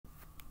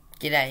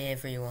G'day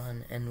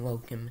everyone and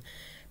welcome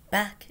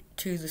back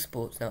to the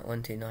Sportsnut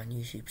 129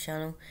 YouTube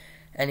channel,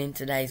 and in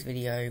today's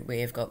video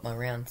we have got my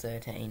round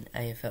 13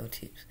 AFL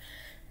tips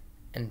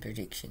and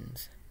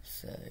predictions.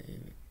 So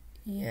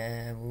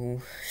yeah,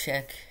 we'll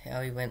check how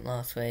we went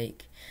last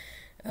week.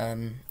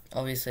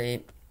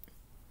 Obviously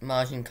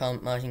margin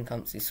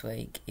comps this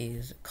week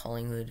is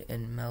Collingwood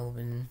and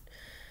Melbourne.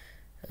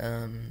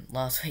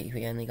 Last week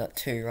we only got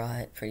 2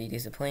 right, pretty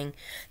disappointing.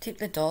 Tipped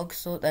the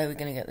Dogs, thought they were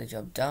going to get the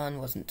job done,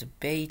 wasn't to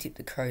be. Tipped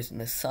the Crows and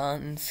the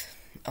Suns,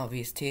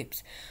 obvious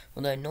tips.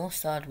 Although North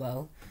started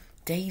well,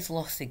 D's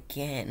lost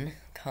again,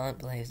 can't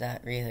believe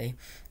that really.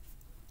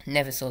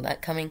 Never saw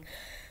that coming.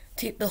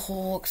 Tipped the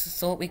Hawks,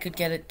 thought we could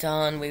get it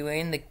done, we were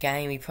in the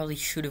game, we probably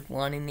should have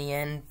won in the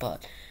end,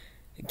 but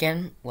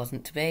again,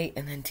 wasn't to be.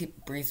 And then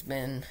tipped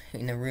Brisbane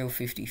in a real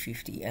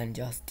 50-50 and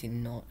just did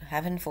not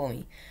happen for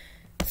me.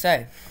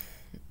 So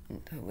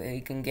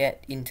we can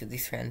get into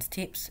this round's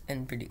tips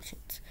and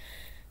predictions.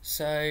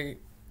 So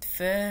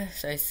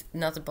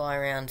another bye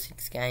round,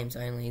 6 games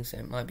only, so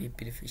it might be a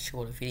bit of a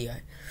shorter video,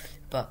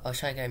 but I'll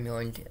try to go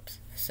more in tips.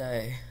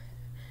 So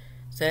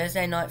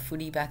Thursday night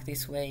footy back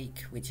this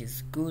week, which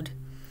is good.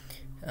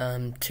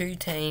 2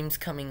 teams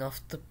coming off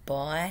the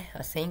bye,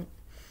 I think.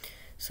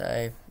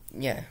 So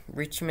yeah,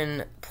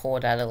 Richmond,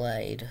 Port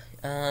Adelaide.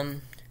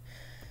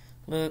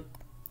 Look,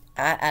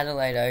 at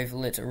Adelaide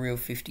Oval, it's a real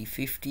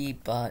 50-50,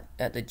 but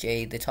at the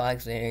G, the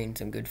Tigers are in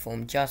some good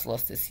form. Just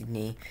lost to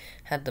Sydney,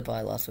 had the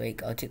bye last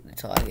week. I'll tip the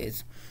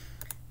Tigers.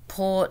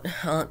 Port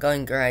aren't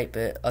going great,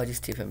 but I'll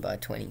just tip them by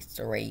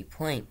 23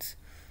 points.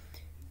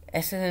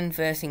 Essendon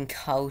versus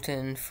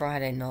Carlton,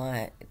 Friday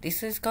night.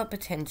 This has got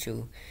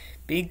potential.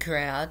 Big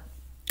crowd,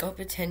 got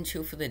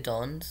potential for the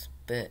Dons,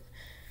 but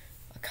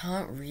I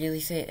can't really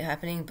see it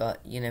happening,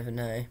 but you never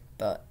know.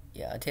 But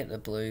yeah, I tip the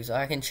Blues.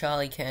 I reckon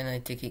Charlie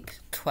Curnow to kick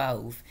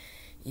 12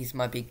 is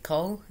my big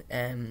call.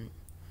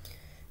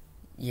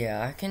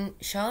 Yeah, I reckon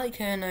Charlie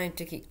Curnow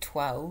to kick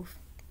 12.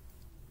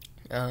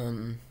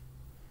 I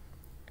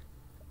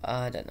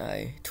don't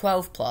know.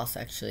 12 plus,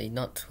 actually,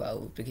 not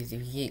 12, because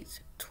if he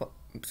hits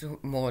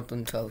more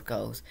than 12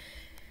 goals.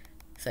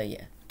 So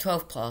yeah,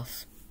 12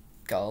 plus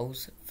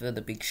goals for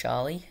the big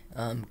Charlie.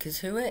 Because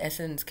who are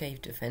Essendon's key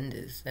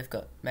defenders? They've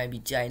got maybe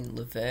Jaden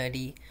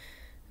Laverty.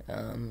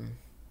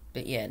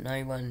 But yeah,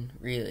 no one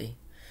really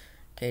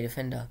key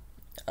defender.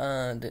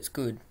 That's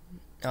good.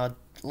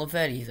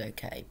 Laverty's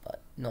okay, but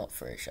not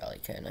for a Charlie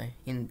Curnow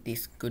in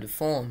this good a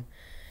form.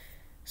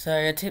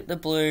 So I tip the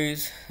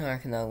Blues. I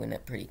reckon they'll win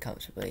it pretty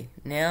comfortably.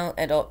 Now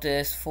at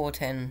Optus,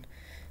 4:10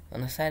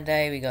 on a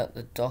Saturday, we got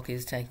the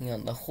Dockers taking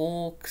on the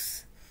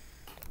Hawks.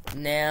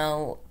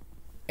 Now,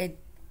 it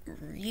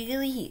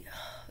really,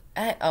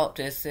 at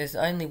Optus, there's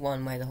only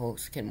one way the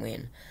Hawks can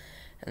win,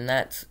 and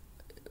that's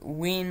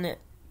win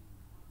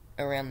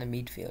around the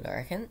midfield, I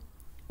reckon,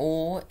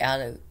 or out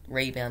of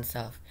rebound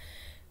stuff.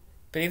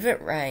 But if it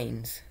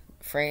rains,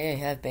 Freo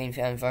have been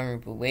found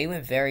vulnerable. We were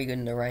very good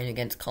in the rain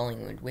against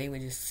Collingwood. We were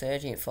just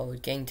surging it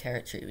forward, getting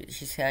territory,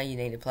 which is how you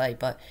need to play.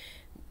 But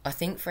I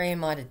think Freo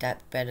might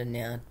adapt better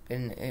now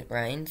when it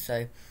rains.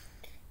 So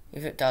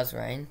if it does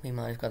rain, we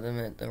might have got them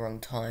at the wrong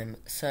time.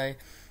 So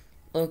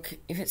look,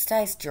 if it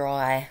stays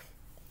dry,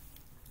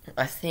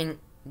 I think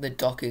the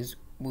Dockers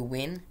will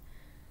win.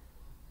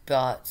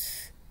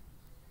 But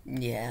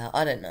yeah,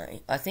 I don't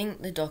know. I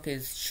think the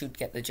Dockers should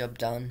get the job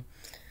done,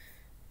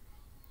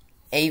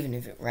 even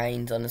if it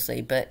rains,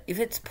 honestly. But if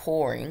it's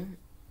pouring,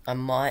 I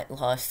might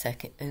last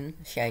second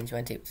change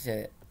my tip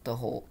to the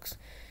Hawks.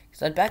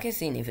 Because I'd back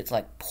us in if it's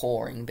like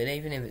pouring, but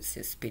even if it's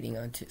just spitting,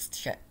 I'd just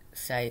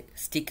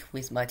stick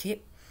with my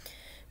tip.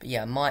 But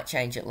yeah, I might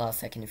change it last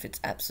second if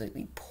it's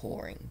absolutely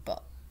pouring.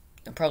 But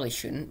I probably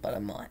shouldn't, but I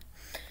might.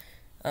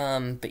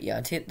 But yeah,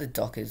 I tip the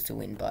Dockers to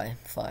win by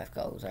 5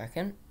 goals, I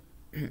reckon.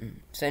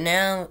 So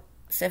now,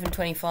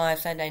 7:25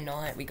 Saturday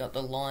night, we got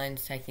the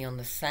Lions taking on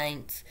the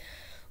Saints.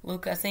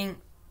 Look, I think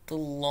the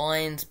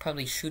Lions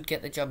probably should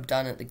get the job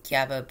done at the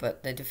Gabba,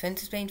 but their defence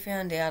has been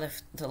found out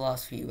of the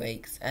last few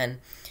weeks, and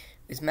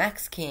there's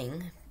Max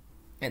King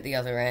at the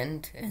other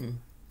end, and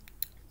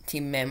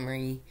Tim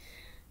Memory.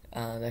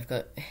 They've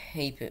got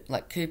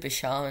Cooper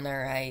Sharman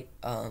are 8,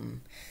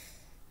 and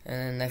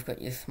then they've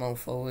got your small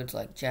forwards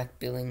like Jack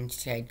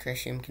Billings, Jade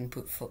Gresham can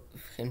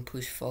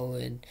push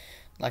forward.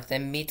 Like, their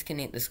mids can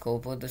hit the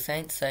scoreboard, the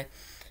Saints. So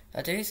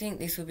I do think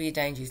this will be a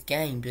dangerous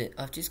game, but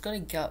I've just got a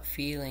gut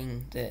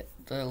feeling that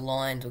the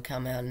Lions will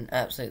come out and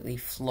absolutely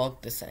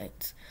flog the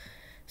Saints.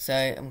 So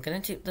I'm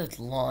going to tip the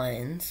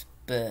Lions,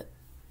 but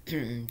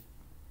the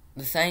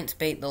Saints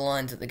beat the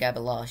Lions at the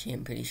Gabba last year,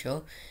 I'm pretty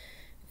sure,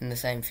 in the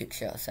same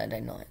fixture Saturday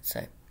night.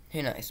 So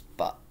who knows?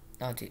 But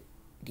I'll tip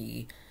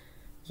the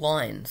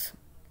Lions.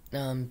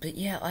 But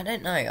yeah, I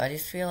don't know. I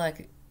just feel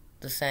like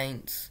the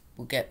Saints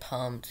will get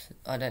pumped.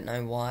 I don't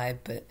know why,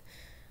 but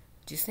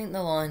I just think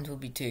the Lions will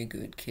be too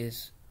good,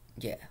 because,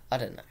 yeah, I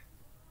don't know.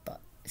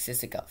 But it's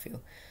just a gut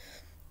feel.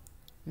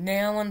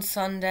 Now on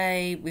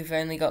Sunday, we've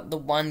only got the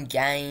one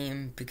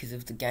game because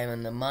of the game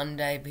on the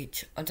Monday,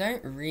 which I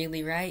don't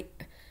really rate.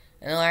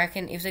 And I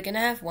reckon if they're going to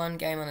have one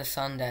game on a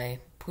Sunday,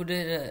 put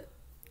it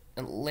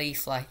at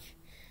least like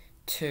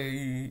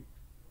 2:20,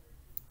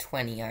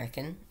 I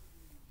reckon.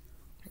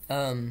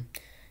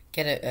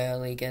 Get it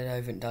early, get it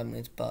over and done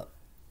with, but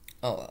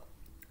oh well.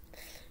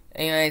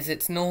 Anyways,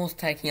 it's North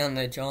taking on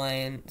the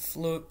Giants.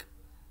 Look,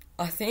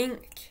 I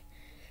think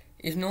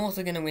if North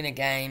are going to win a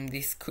game,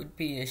 this could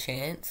be a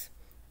chance.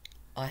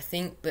 I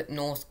think that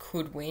North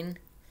could win.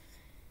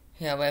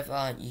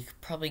 However, you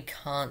probably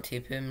can't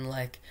tip him.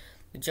 Like,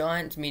 the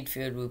Giants'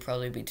 midfield will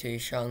probably be too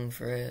strong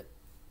for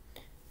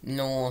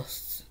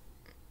North's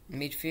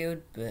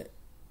midfield, but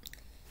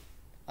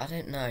I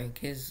don't know,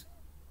 because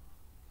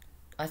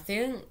I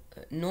think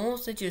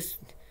North are just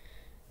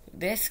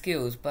their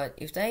skills, but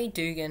if they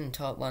do get in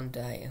top one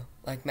day,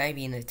 like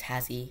maybe in a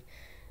Tassie,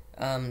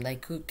 they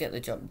could get the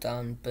job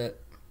done, but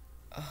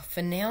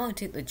for now I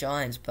tip the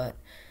Giants, but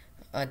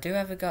I do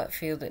have a gut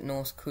feel that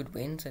North could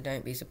win, so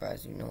don't be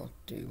surprised if North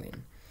do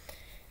win.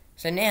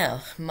 So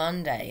now,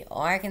 Monday,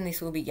 I reckon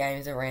this will be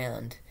games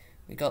around.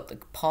 We got the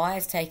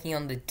Pies taking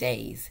on the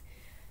D's.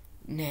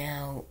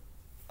 Now,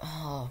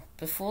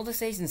 before the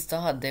season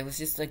started, there was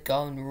just a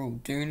golden rule: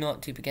 do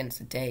not tip against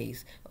the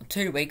D's.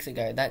 2 weeks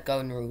ago, that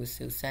golden rule was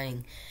still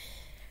saying.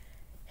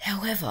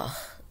 However,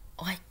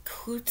 I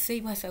could see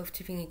myself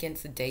tipping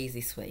against the D's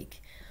this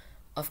week.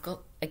 I've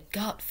got a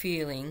gut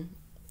feeling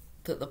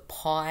that the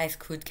Pies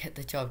could get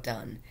the job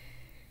done.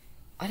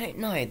 I don't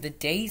know, the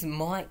D's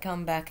might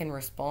come back and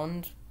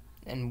respond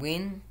and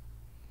win,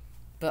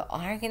 but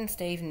I reckon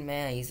Stephen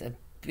May's a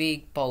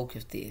big bulk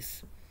of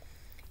this.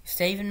 If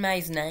Stephen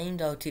May's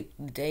named, I'll tip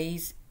the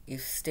D's.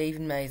 If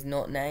Stephen May's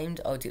not named,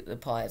 I'll tip the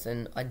Pies.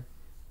 And I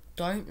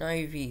don't know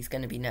if he's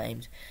going to be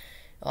named.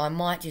 I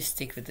might just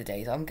stick with the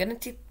D's. I'm going to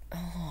tip...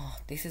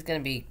 this is going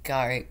to be a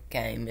great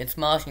game. It's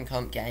Martian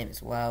Comp game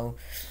as well.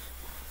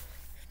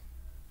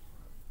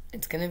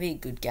 It's going to be a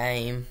good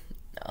game.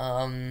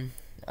 I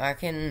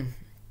reckon...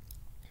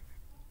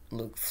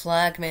 Look,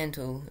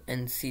 Flagmantle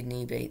and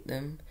Sydney beat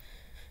them.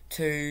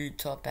 2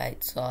 top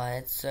 8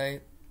 sides. So,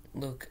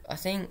 look, I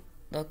think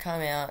they'll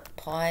come out.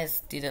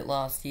 Pies did it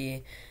last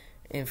year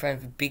in front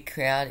of a big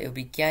crowd. It'll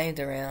be gamed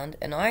around.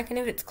 And I reckon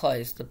if it's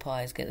close, the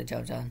Pies get the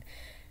job done.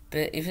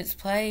 But if it's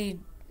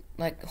played...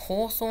 Like,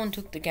 Hawthorn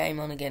took the game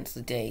on against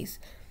the D's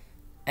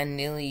and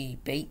nearly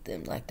beat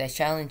them. Like, they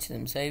challenged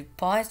them. So,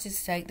 Pies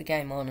just take the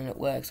game on and it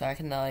works. I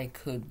reckon they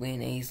could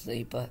win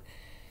easily. But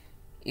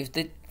if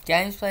the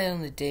game's played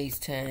on the D's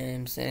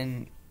terms,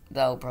 then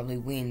they'll probably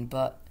win.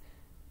 But,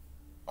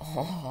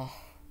 I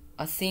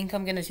think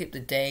I'm going to tip the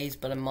D's,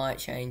 but I might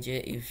change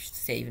it if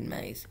Stephen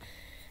May's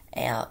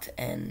out.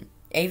 And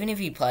even if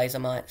he plays, I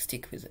might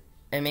stick with it.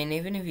 I mean,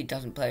 even if he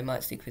doesn't play, I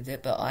might stick with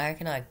it. But I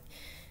reckon I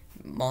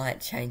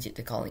might change it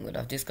to Collingwood.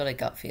 I've just got a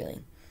gut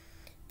feeling.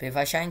 But if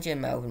I change it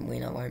and Melbourne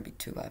win, I won't be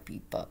too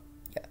happy. But,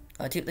 yeah,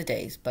 I tip the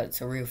D's, but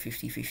it's a real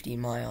 50-50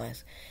 in my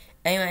eyes.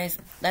 Anyways,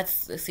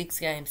 that's the 6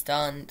 games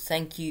done.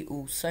 Thank you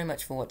all so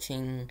much for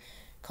watching.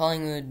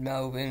 Collingwood,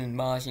 Melbourne,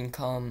 Martian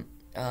Comp.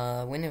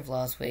 Winner of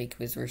last week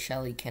was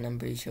Rachelle, I'm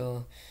pretty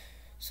sure.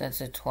 So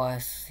that's it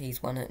twice.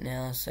 He's won it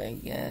now. So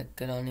yeah,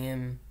 good on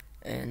him.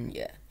 And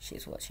yeah,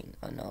 she's watching.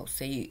 And I'll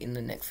see you in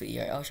the next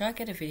video. I'll try to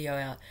get a video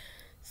out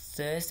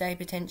Thursday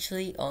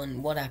potentially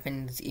on what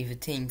happens if a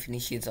team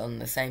finishes on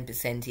the same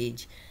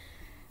percentage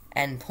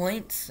and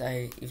points. So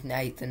if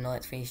 8th and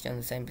 9th finished on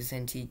the same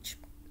percentage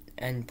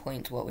and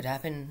points, what would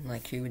happen,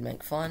 like who would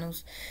make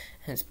finals.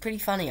 And it's pretty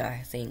funny,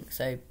 I think,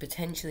 so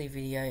potentially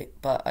video,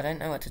 but I don't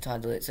know what to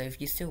title it. So if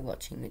you're still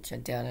watching, which I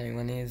doubt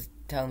anyone is,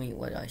 tell me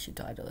what I should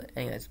title it.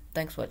 Anyways,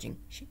 thanks for watching.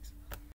 Cheers.